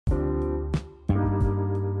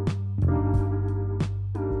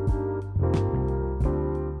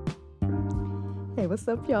what's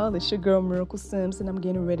up, y'all? It's your girl, Miracle Sims, and I'm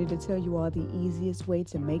getting ready to tell you all the easiest way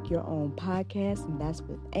to make your own podcast, and that's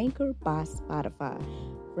with Anchor by Spotify.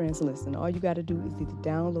 Friends, listen, all you got to do is either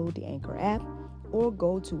download the Anchor app or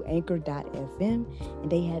go to anchor.fm, and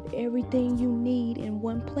they have everything you need in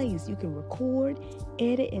one place. You can record,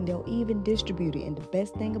 edit, and they'll even distribute it. And the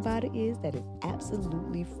best thing about it is that it's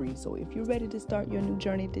absolutely free. So if you're ready to start your new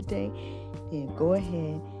journey today, then go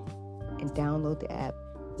ahead and download the app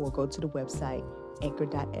or go to the website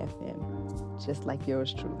anchor.fm, just like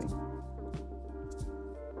yours truly.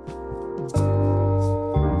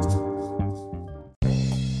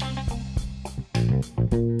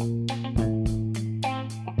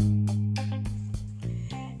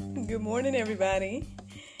 Good morning, everybody.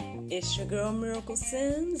 It's your girl, Miracle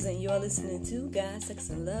Sims, and you're listening to God,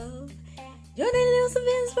 Sex, and Love, your daily dose of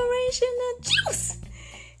inspiration and juice.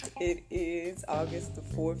 It is August the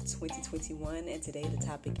 4th, 2021, and today the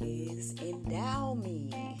topic is Endow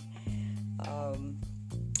Me.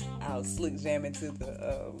 I'll slick jam into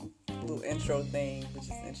the little intro thing, which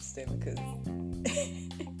is interesting because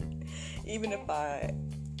even if I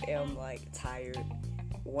am tired,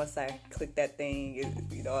 once I click that thing,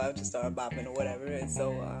 I'll just start bopping or whatever. And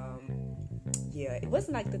so, it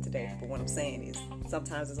wasn't like that today. But what I'm saying is,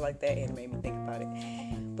 sometimes it's like that, and it made me think about it.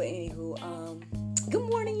 But anywho, good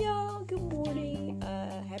morning, y'all. Good morning.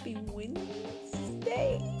 Happy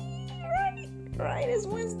Wednesday, right? It's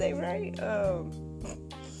Wednesday, right?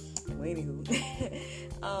 Anywho,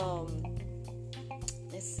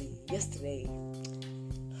 let's see. Yesterday,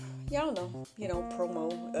 y'all know, promo,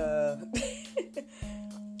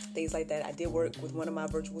 things like that. I did work with one of my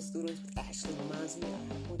virtual students, which actually reminds me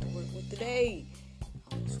I went to work with today.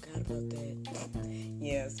 I almost forgot about that.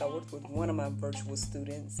 So I worked with one of my virtual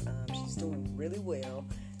students. She's doing really well.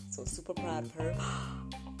 So super proud of her.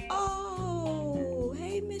 Oh,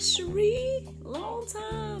 hey, Miss Cherie. Long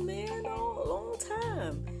time, man. Long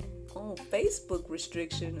time. On Facebook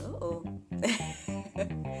restriction. Uh-oh. I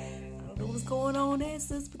don't know what's going on there,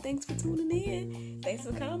 sis, but thanks for tuning in. Thanks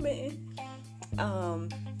for commenting.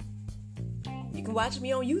 You can watch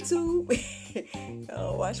me on YouTube.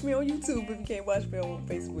 Watch me on YouTube if you can't watch me on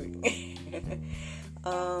Facebook.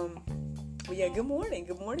 But yeah, good morning.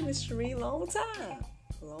 Good morning, Miss Cherie. Long time.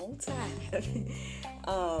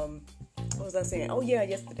 What was I saying? Oh, yeah,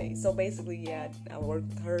 yesterday. So basically, I worked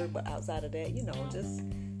with her, but outside of that, just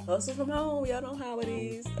hustle from home. Y'all know how it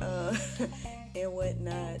is. And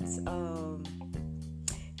whatnot.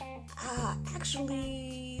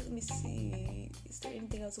 Actually, let me see. Is there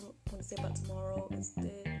anything else I want to say about tomorrow?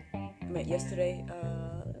 Yesterday?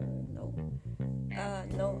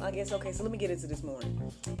 No, I guess. Okay, so let me get into this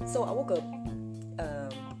morning. So I woke up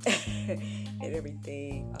and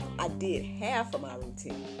everything. I did half of my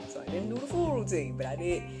routine. So I didn't do the full routine, but I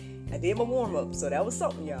did my warm-up. So that was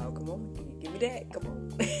something, y'all. Come on, give me that. Come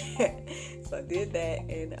on. So I did that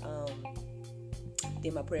and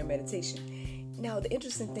did my prayer meditation. Now, the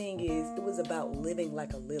interesting thing is it was about living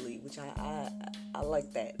like a lily, which I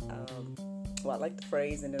like that. I like the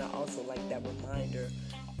phrase, and then I also like that reminder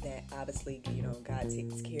that obviously, God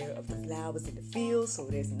takes care of the flowers in the field, so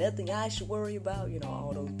there's nothing I should worry about,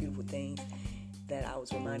 all those beautiful things that I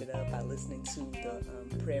was reminded of by listening to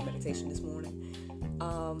the prayer meditation this morning.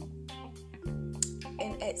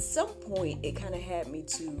 And at some point, it kind of had me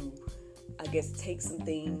to, I guess, take some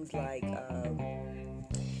things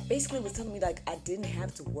basically it was telling me I didn't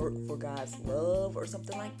have to work for God's love or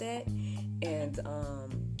something like that. And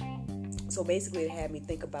so basically it had me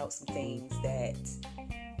think about some things that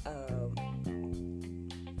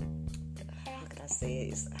how could I say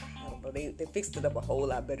it? I don't know, they fixed it up a whole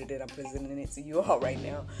lot better than I'm presenting it to you all right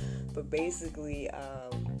now. But basically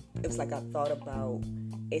it was I thought about,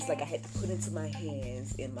 it's I had to put into my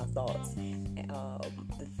hands in my thoughts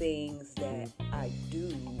the things that I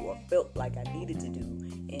do or felt like I needed to do,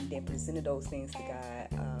 and then presented those things to God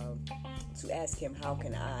to ask Him, how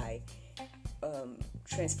can I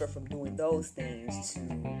transfer from doing those things to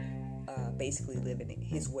basically living in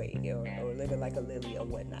His way or living like a lily or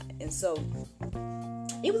whatnot. And so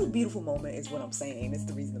it was a beautiful moment is what I'm saying. It's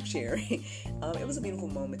the reason I'm sharing. It was a beautiful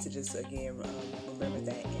moment to just, again, remember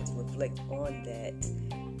that and to reflect on that.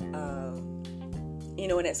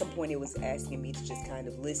 And at some point it was asking me to just kind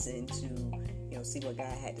of listen to, see what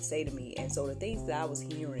God had to say to me. And so the things that I was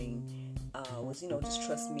hearing was, just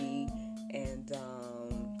trust me. And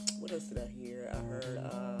what else did I hear? I heard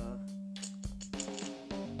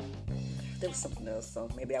there was something else, so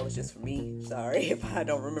maybe that was just for me. Sorry if I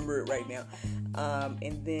don't remember it right now.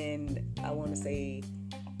 And then I want to say,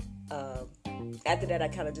 after that, I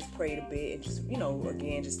kind of just prayed a bit and just,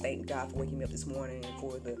 again, just thank God for waking me up this morning and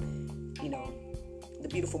for the, the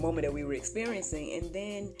beautiful moment that we were experiencing. And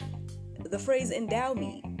then the phrase "endow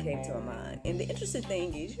me" came to my mind. And the interesting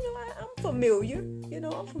thing is, I'm familiar.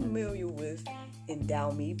 I'm familiar with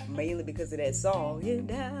 "endow me" mainly because of that song,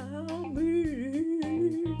 "Endow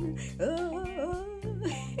me." Oh,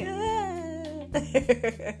 yeah.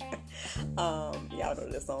 Y'all know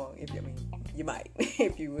that song. You might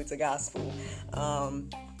if you were to gospel.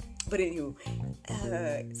 But anywho,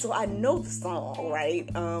 so I know the song, right?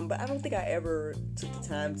 But I don't think I ever took the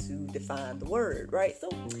time to define the word, right? So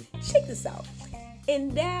check this out.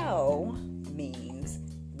 Endow means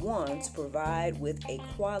one, to provide with a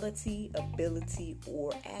quality, ability,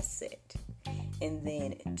 or asset. And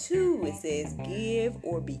then two, it says give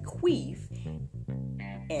or bequeath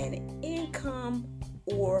an income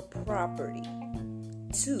or property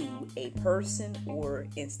to a person or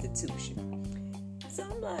institution. So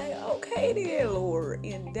I'm like, okay then, Lord,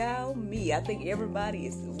 endow me. I think everybody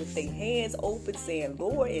is with their hands open saying,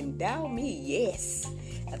 Lord, endow me. Yes.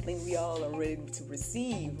 I think we all are ready to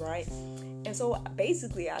receive, right? And so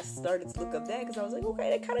basically I started to look up that because I was like,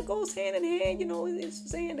 okay, that kind of goes hand in hand. It's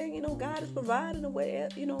saying that, God is providing a way,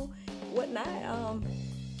 whatnot.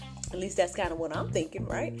 At least that's kind of what I'm thinking,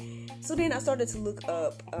 right? So then I started to look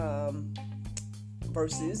up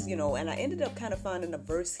verses, and I ended up kind of finding a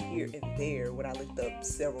verse here and there when I looked up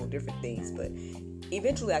several different things, but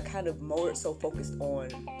eventually I kind of more so focused on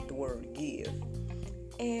the word give.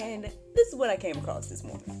 And this is what I came across this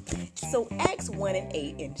morning. So Acts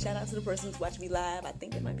 1:8, and shout out to the person who's watching me live. I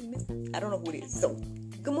think it might be Miss, I don't know who it is. So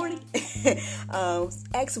good morning.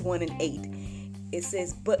 Acts 1:8, it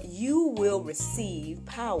says, but you will receive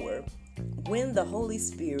power when the Holy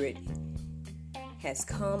Spirit has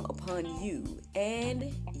come upon you,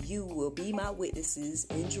 and you will be my witnesses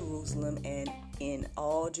in Jerusalem and in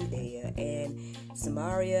all Judea and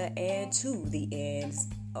Samaria and to the ends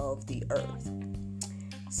of the earth.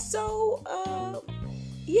 So,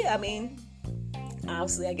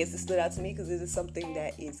 obviously, I guess it stood out to me because it is something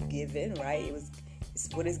that is given, right? It's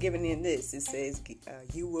what is given in this. It says,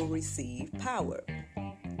 you will receive power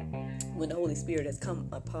when the Holy Spirit has come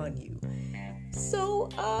upon you. So,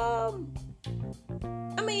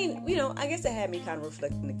 I guess it had me kind of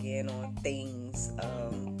reflecting again on things,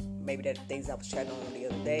 maybe that things I was chatting on the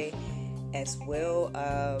other day as well,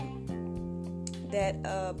 that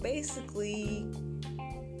basically,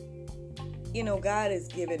 God has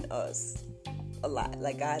given us a lot.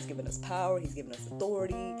 Like, God's given us power, He's given us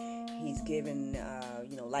authority, He's given,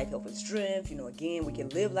 life, health, and strength. Again, we can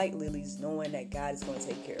live like lilies knowing that God is going to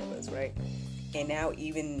take care of us, right? And now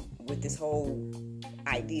even with this whole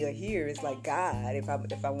idea here, it's like, God, if I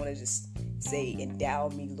want to just say, endow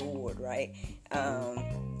me, Lord, right?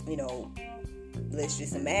 Let's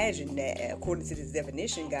just imagine that according to this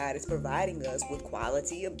definition, God is providing us with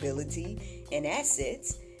quality, ability, and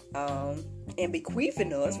assets, and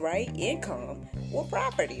bequeathing us, right, income or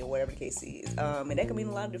property or whatever the case is. And that can mean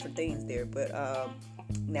a lot of different things there, but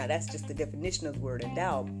now that's just the definition of the word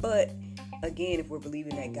endow. But again, if we're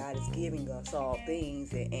believing that God is giving us all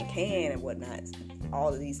things and can and whatnot, all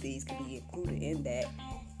of these things can be included in that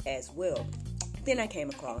as well. Then I came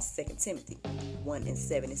across 2 Timothy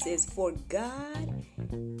 1:7. It says, for God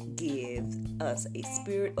gives us a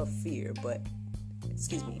spirit of fear,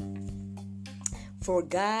 for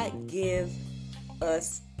God give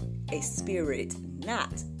us a spirit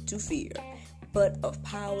not to fear, but of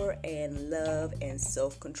power and love and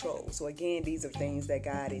self-control. So again, these are things that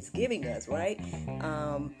God is giving us, right?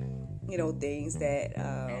 Things that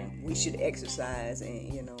we should exercise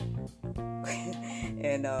and,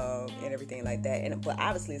 and everything like that. But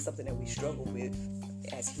obviously it's something that we struggle with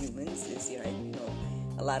as humans. Is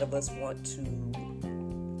a lot of us want to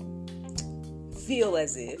feel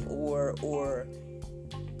as if or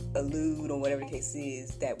allude, or whatever the case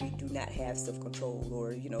is, that we do not have self-control,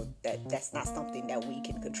 or that's not something that we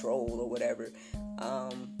can control or whatever.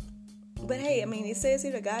 But hey, it says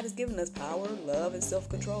here that God has given us power, love, and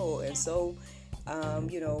self-control. And so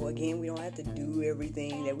again, we don't have to do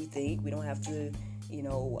everything that we think. We don't have to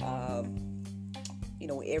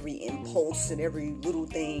every impulse and every little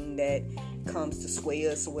thing that comes to sway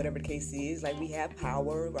us, or whatever the case is. Like, we have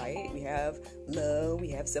power, right? We have love, we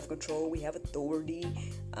have self-control, we have authority,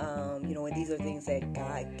 and these are things that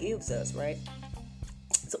God gives us, right?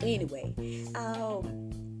 So anyway,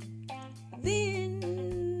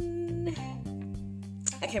 then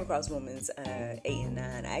I came across Romans 8 and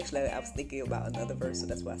 9. I was thinking about another verse, so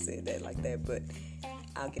that's why I said that like that, but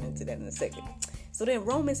I'll get into that in a second. So then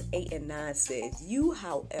Romans 8 and 9 says, you,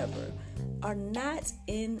 however, are not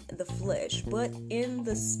in the flesh, but in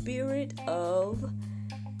the spirit of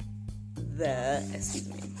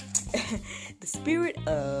the spirit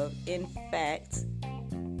of, in fact,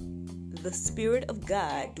 the Spirit of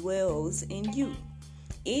God dwells in you.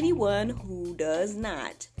 Anyone who does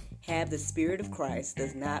not have the Spirit of Christ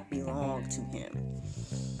does not belong to him.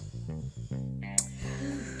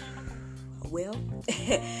 Well,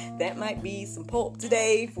 that might be some pulp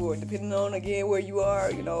today for depending on, again, where you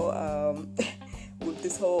are, with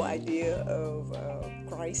this whole idea of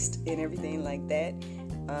Christ and everything like that.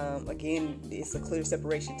 Again, it's a clear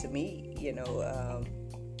separation to me,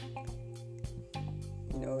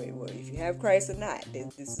 if you have Christ or not,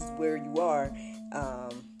 this is where you are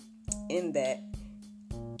in that.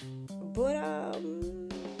 But,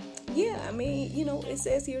 it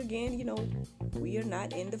says here again, we are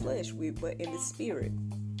not in the flesh, but in the spirit.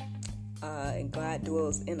 And God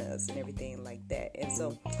dwells in us and everything like that. And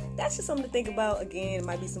so that's just something to think about. Again, it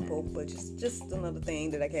might be some hope, but just another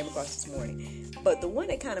thing that I came across this morning. But the one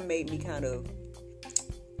that kind of made me kind of,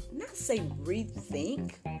 not say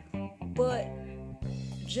rethink, but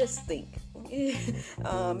just think.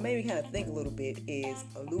 Maybe kind of think a little bit is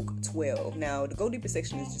Luke 12. Now, the Go Deeper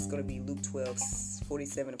section is just going to be Luke 12,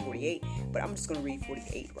 47 and 48. But I'm just going to read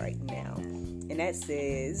 48 right now. And that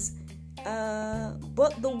says,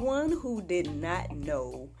 but the one who did not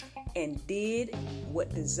know and did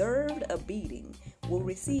what deserved a beating will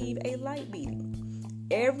receive a light beating.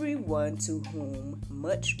 Everyone to whom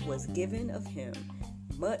much was given of him,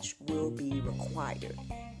 much will be required.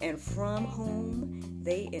 And from whom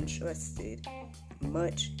they entrusted,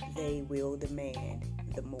 much they will demand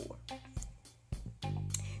the more.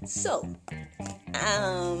 So,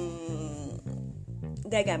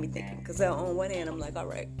 that got me thinking. Because on one hand, I'm like, all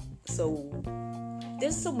right. So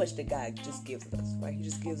there's so much that God just gives us, right? He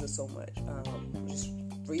just gives us so much. Just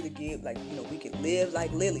freely give, we can live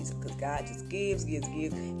like lilies because God just gives.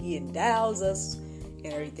 He endows us and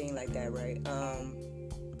everything like that, right?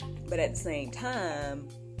 But at the same time,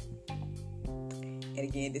 and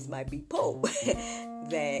again, this might be Pope,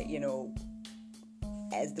 that,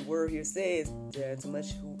 as the word here says, there's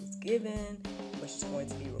much who is given, much is going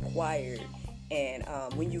to be required. And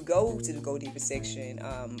when you go to the Go Deeper section,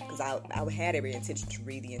 because I had every intention to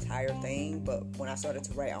read the entire thing, but when I started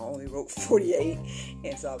to write, I only wrote 48.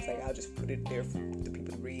 And so I was like, I'll just put it there for the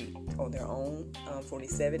people to read on their own,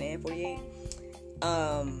 47 and 48.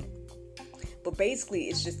 But basically,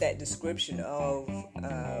 it's just that description of,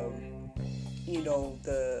 I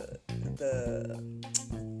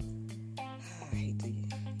hate to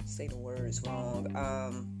say the words wrong,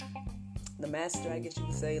 the master, I guess you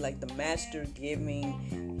would say, like the master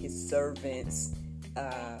giving his servants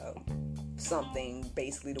something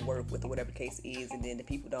basically to work with or whatever the case is, and then the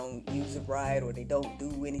people don't use it right or they don't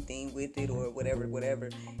do anything with it or whatever,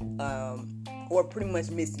 or pretty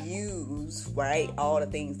much misuse, right, all the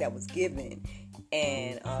things that was given,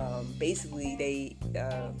 and basically they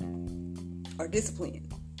are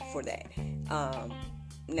disciplined for that.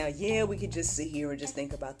 Now, we could just sit here and just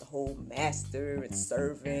think about the whole master and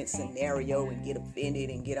servant scenario and get offended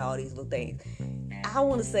and get all these little things. I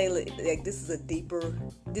want to say, like, this is deeper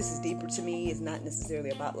to me. It's not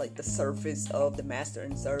necessarily about, like, the surface of the master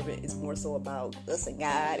and servant. It's more so about us and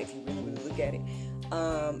God, if you really, really look at it.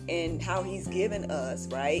 And how he's given us,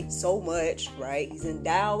 right, so much, right? He's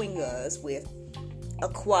endowing us with a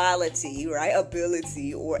quality, right,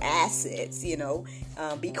 ability or assets,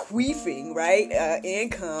 bequeathing, right,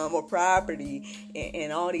 income or property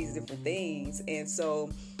and all these different things. And so,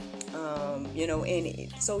 to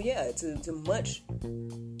much,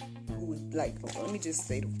 like, let me just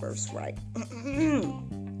say the verse right.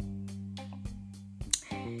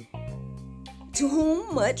 To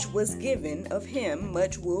whom much was given of him,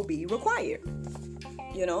 much will be required.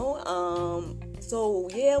 So,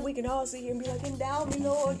 we can all sit here and be like, endow me,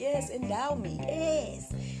 Lord. Yes, endow me.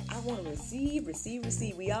 Yes. I want to receive.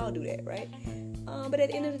 We all do that, right? But at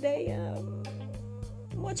the end of the day,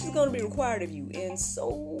 much is going to be required of you. And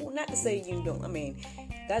so, not to say you don't,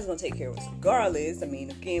 God's going to take care of us regardless.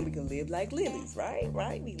 Again, we can live like lilies, right?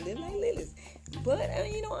 We live like lilies. But,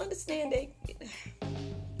 understand that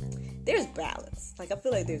there's balance. Like, I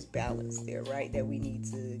feel like there's balance there, right? That we need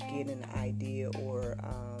to get an idea or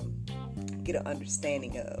get an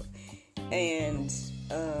understanding of. And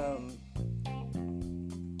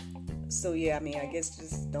I guess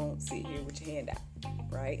just don't sit here with your hand out,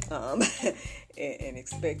 right? And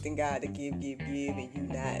expecting God to give, and you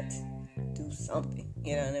not do something.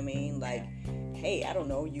 You know what I mean? Like, hey, I don't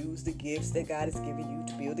know, use the gifts that God has given you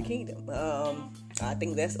to build the kingdom. I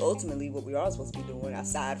think that's ultimately what we are supposed to be doing,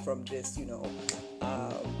 aside from just,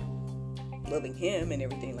 loving him and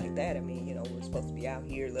everything like that. We're supposed to be out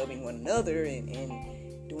here loving one another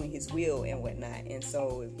and doing his will and whatnot. And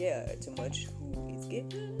so, too much who is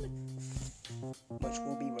given, much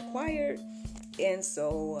will be required. And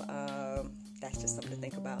so, that's just something to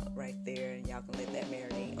think about right there. And y'all can let that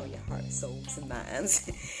marinate on your heart, souls, and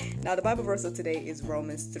minds. Now, the Bible verse of today is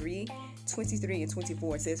Romans 3:23 and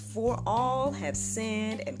 24. It says, "For all have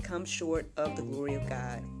sinned and come short of the glory of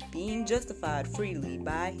God, being justified freely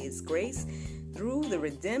by his grace through the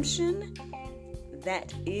redemption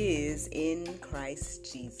that is in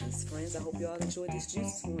Christ Jesus." Friends, I hope you all enjoyed this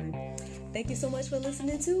juice this morning. Thank you so much for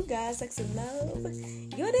listening to God's Sex and Love,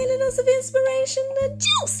 your daily dose of inspiration, the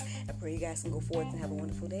juice. I pray you guys can go forth and have a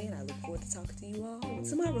wonderful day, and I look forward to talking to you all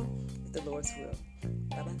tomorrow with the Lord's will.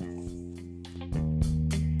 Bye-bye.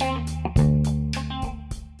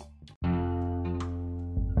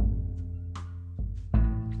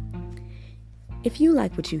 If you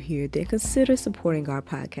like what you hear, then consider supporting our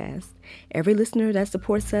podcast. Every listener that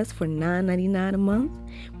supports us for $9.99 a month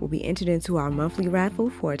will be entered into our monthly raffle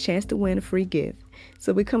for a chance to win a free gift.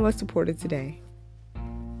 So become a supporter today.